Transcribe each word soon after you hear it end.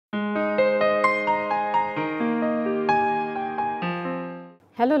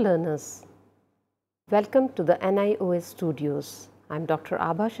Hello learners, welcome to the NIOS studios. I am Dr.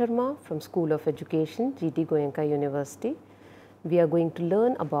 Abha Sharma from School of Education, GT Goenka University. We are going to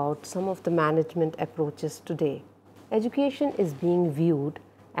learn about some of the management approaches today. Education is being viewed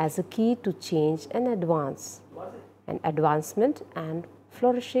as a key to change and advancement and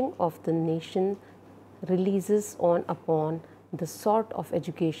flourishing of the nation relies upon the sort of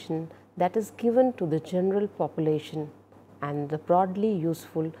education that is given to the general population, and the broadly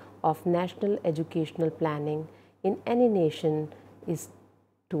useful of national educational planning in any nation is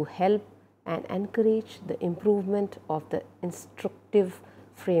to help and encourage the improvement of the instructive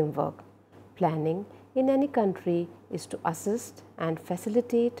framework. Planning in any country is to assist and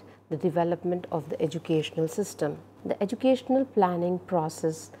facilitate the development of the educational system. The educational planning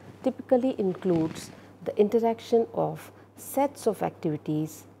process typically includes the interaction of sets of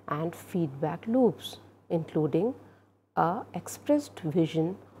activities and feedback loops, including a expressed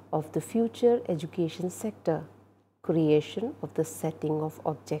vision of the future education sector, creation of the setting of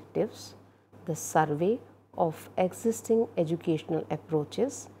objectives, the survey of existing educational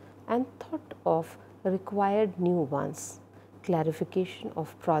approaches and thought of required new ones, clarification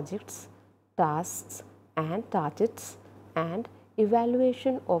of projects, tasks and targets, and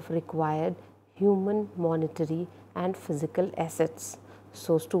evaluation of required human, monetary and physical assets.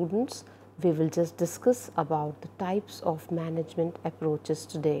 So students, we will just discuss about the types of management approaches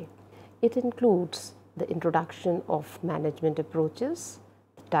today. It includes the introduction of management approaches,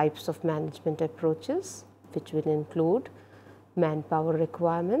 the types of management approaches, which will include manpower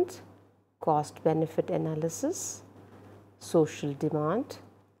requirement, cost benefit analysis, social demand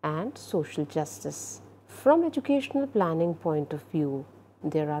and social justice. From educational planning point of view,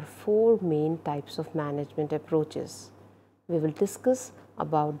 there are four main types of management approaches. We will discuss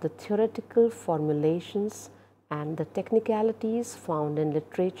about the theoretical formulations and the technicalities found in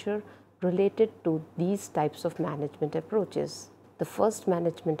literature related to these types of management approaches. The first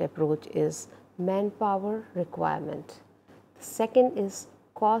management approach is manpower requirement. The second is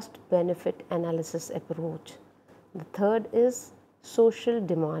cost benefit analysis approach. The third is social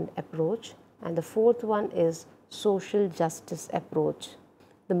demand approach, and the fourth one is social justice approach.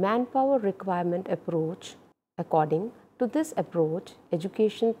 The manpower requirement approach, according to this approach,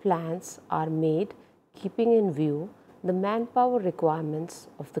 education plans are made keeping in view the manpower requirements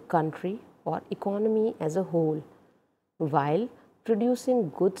of the country or economy as a whole. While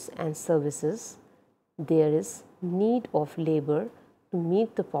producing goods and services, there is need of labor to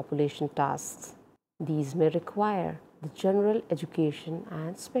meet the population tasks. These may require the general education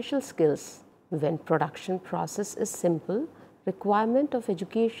and special skills. When production process is simple, requirement of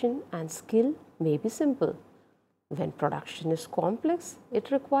education and skill may be simple. When production is complex,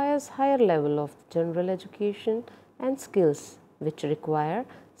 it requires higher level of general education and skills which require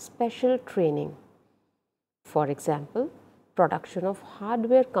special training. For example, production of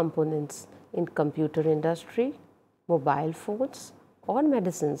hardware components in computer industry, mobile phones or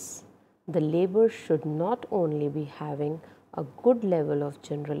medicines. The labor should not only be having a good level of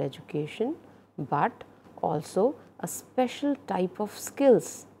general education but also a special type of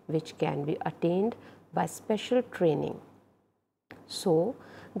skills which can be attained by special training. So,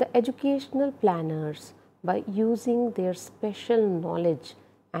 the educational planners, by using their special knowledge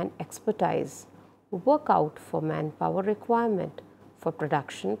and expertise, work out for manpower requirement for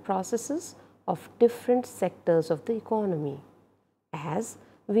production processes of different sectors of the economy. As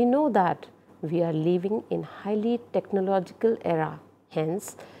we know that we are living in highly technological era,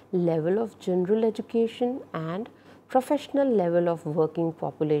 hence level of general education and professional level of working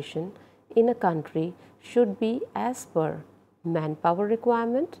population in a country should be as per manpower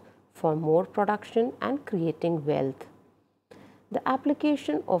requirement for more production and creating wealth. The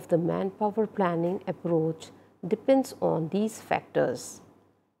application of the manpower planning approach depends on these factors: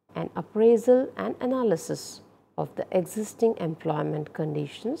 an appraisal and analysis of the existing employment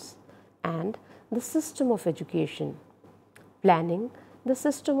conditions and the system of education, planning the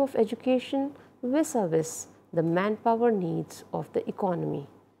system of education vis-a-vis the manpower needs of the economy,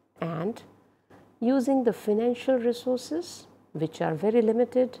 and using the financial resources which are very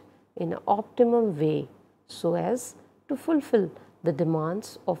limited in an optimum way so as to fulfill the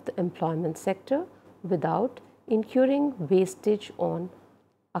demands of the employment sector without incurring wastage on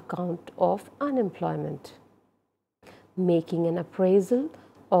account of unemployment. Making an appraisal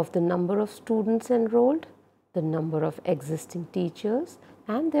of the number of students enrolled, the number of existing teachers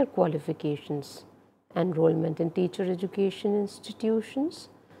and their qualifications, enrollment in teacher education institutions,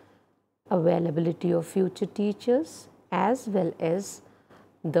 availability of future teachers, as well as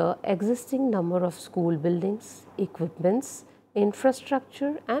the existing number of school buildings, equipments,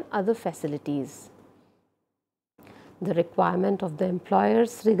 infrastructure and other facilities. The requirement of the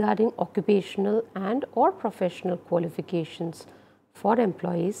employers regarding occupational and or professional qualifications for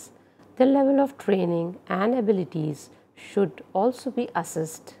employees, the level of training and abilities should also be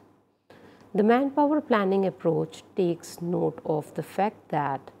assessed. The manpower planning approach takes note of the fact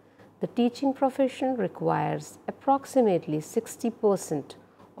that the teaching profession requires approximately 60%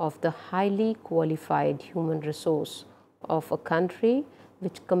 of the highly qualified human resource of a country,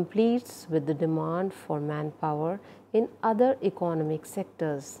 which competes with the demand for manpower in other economic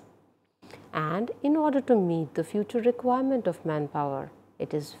sectors. And in order to meet the future requirement of manpower,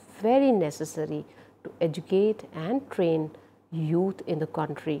 it is very necessary to educate and train youth in the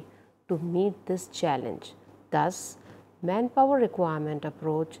country to meet this challenge. Thus, manpower requirement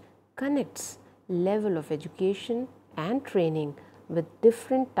approach connects level of education and training with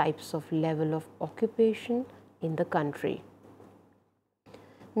different types of level of occupation in the country.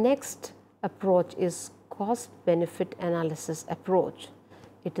 Next approach is cost benefit analysis approach.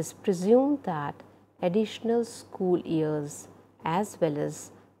 It is presumed that additional school years as well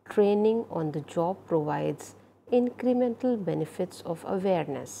as training on the job provides incremental benefits of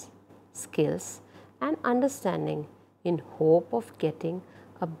awareness, skills and understanding in hope of getting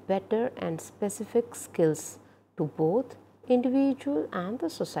a better and specific skills to both individual and the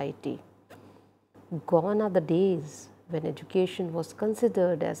society. Gone are the days when education was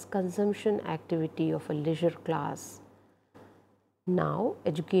considered as consumption activity of a leisure class. Now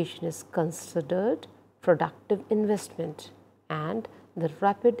education is considered productive investment, and the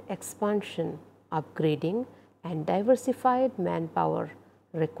rapid expansion, upgrading and diversified manpower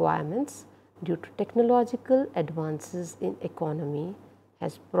requirements due to technological advances in economy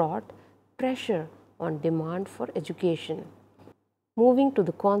has brought pressure on demand for education. Moving to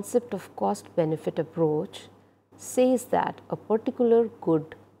the concept of cost benefit approach says that a particular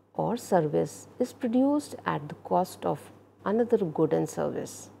good or service is produced at the cost of another good and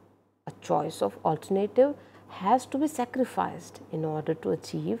service. A choice of alternative has to be sacrificed in order to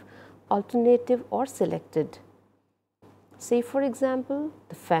achieve alternative or selected. Say for example,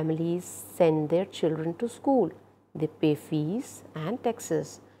 the families send their children to school. They pay fees and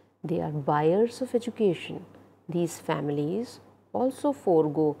taxes. They are buyers of education. These families also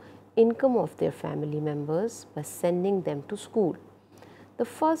forego income of their family members by sending them to school. The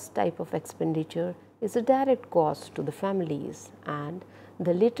first type of expenditure is a direct cost to the families, and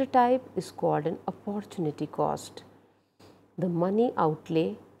the later type is called an opportunity cost. The money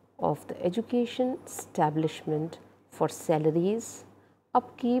outlay of the education establishment for salaries,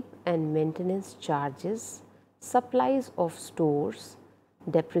 upkeep and maintenance charges, supplies of stores,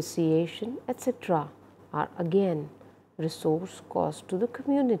 depreciation, etc. are again resource cost to the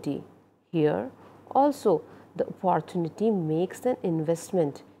community. Here also the opportunity makes an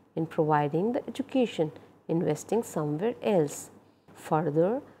investment in providing the education, investing somewhere else.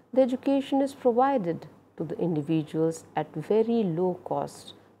 Further, the education is provided to the individuals at very low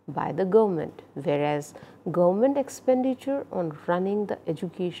cost by the government, whereas government expenditure on running the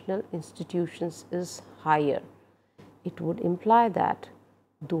educational institutions is higher. It would imply that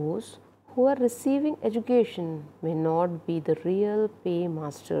those who are receiving education may not be the real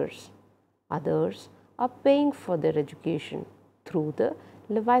paymasters. Others are paying for their education through the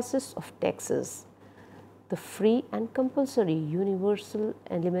levies of taxes. The free and compulsory universal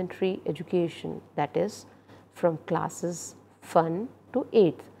elementary education, that is from classes 1 to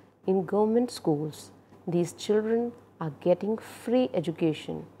 8th in government schools, these children are getting free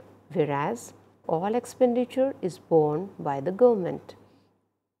education, whereas all expenditure is borne by the government.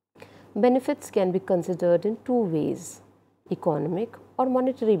 Benefits can be considered in two ways: economic or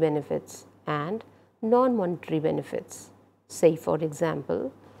monetary benefits and non-monetary benefits. Say for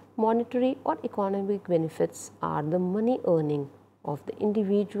example, monetary or economic benefits are the money earning of the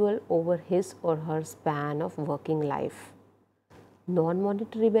individual over his or her span of working life.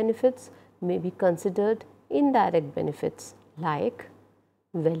 Non-monetary benefits may be considered indirect benefits like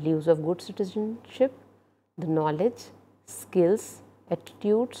values of good citizenship, the knowledge, skills,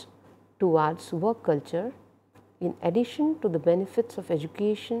 attitudes towards work culture. In addition to the benefits of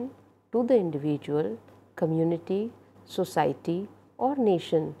education to the individual, community, society or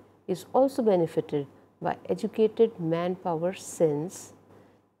nation is also benefited by educated manpower, since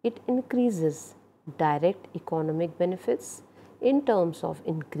it increases direct economic benefits in terms of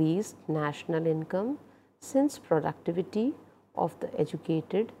increased national income, since productivity of the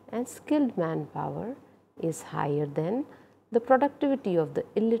educated and skilled manpower is higher than the productivity of the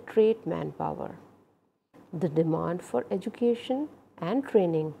illiterate manpower. The demand for education and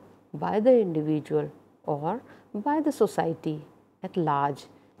training by the individual or by the society at large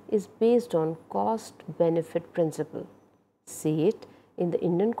is based on cost-benefit principle. See it in the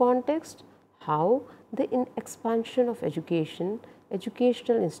Indian context, how the expansion of education,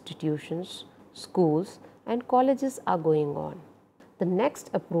 educational institutions, schools and colleges are going on. The next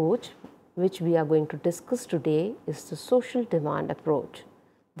approach which we are going to discuss today is the social demand approach.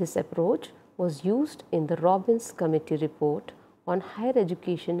 This approach was used in the Robbins Committee report on higher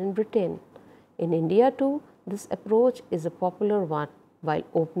education in Britain. In India too, this approach is a popular one while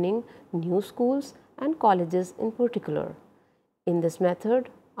opening new schools and colleges in particular. In this method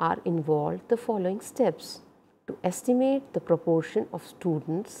are involved the following steps: to estimate the proportion of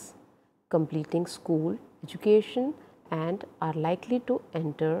students completing school education and are likely to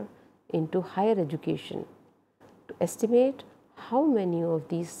enter into higher education, to estimate how many of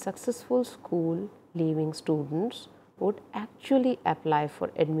these successful school leaving students would actually apply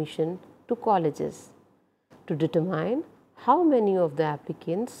for admission to colleges, to determine how many of the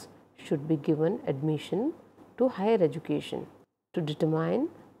applicants should be given admission to higher education, to determine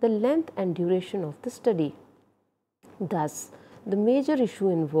the length and duration of the study. Thus, the major issue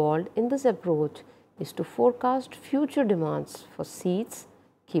involved in this approach is to forecast future demands for seats,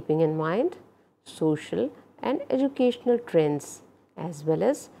 keeping in mind social and educational trends as well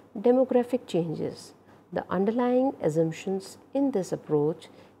as demographic changes. The underlying assumptions in this approach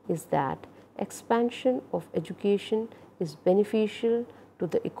is that expansion of education is beneficial to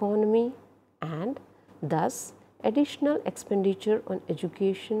the economy and thus additional expenditure on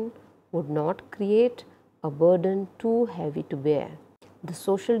education would not create a burden too heavy to bear. The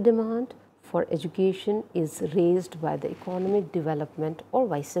social demand for education is raised by the economic development or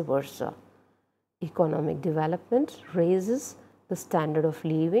vice versa. Economic development raises the standard of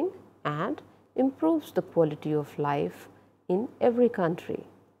living and improves the quality of life in every country.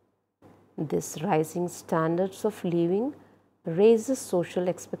 This rising standards of living raises social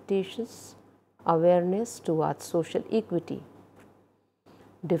expectations, awareness towards social equity.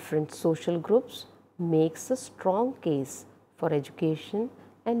 Different social groups makes a strong case for education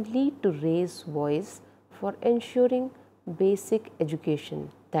and lead to raise voice for ensuring basic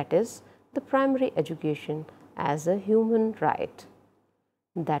education, that is, the primary education as a human right.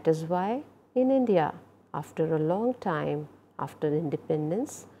 That is why in India, after a long time after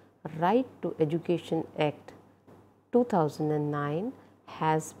independence, Right to Education Act 2009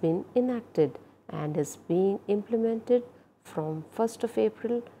 has been enacted and is being implemented from 1st of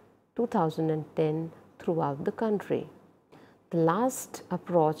April 2010 throughout the country. The last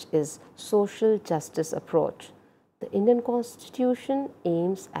approach is social justice approach. The Indian Constitution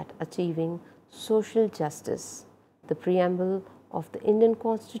aims at achieving social justice. The preamble of the Indian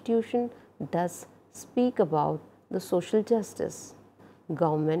Constitution does speak about the social justice.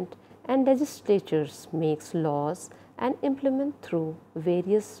 Government and legislatures makes laws and implement through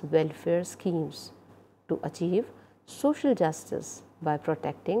various welfare schemes to achieve social justice by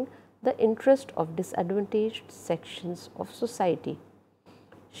protecting the interest of disadvantaged sections of society,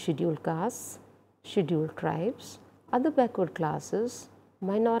 scheduled castes, scheduled tribes, other backward classes,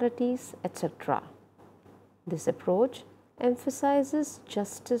 minorities, etc. This approach emphasizes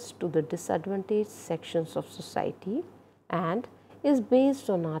justice to the disadvantaged sections of society and is based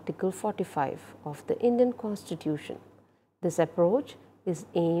on Article 45 of the Indian Constitution. This approach is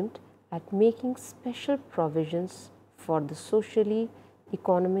aimed at making special provisions for the socially,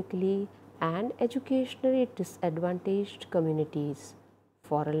 economically and educationally disadvantaged communities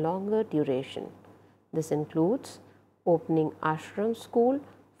for a longer duration. This includes opening ashram school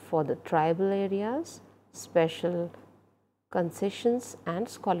for the tribal areas, special concessions and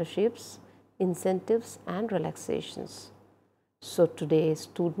scholarships, incentives and relaxations. So today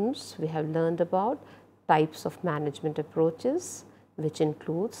students, we have learned about types of management approaches, which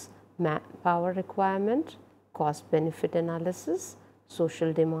includes manpower requirement, cost benefit analysis,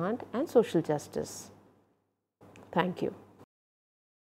 social demand and social justice. Thank you.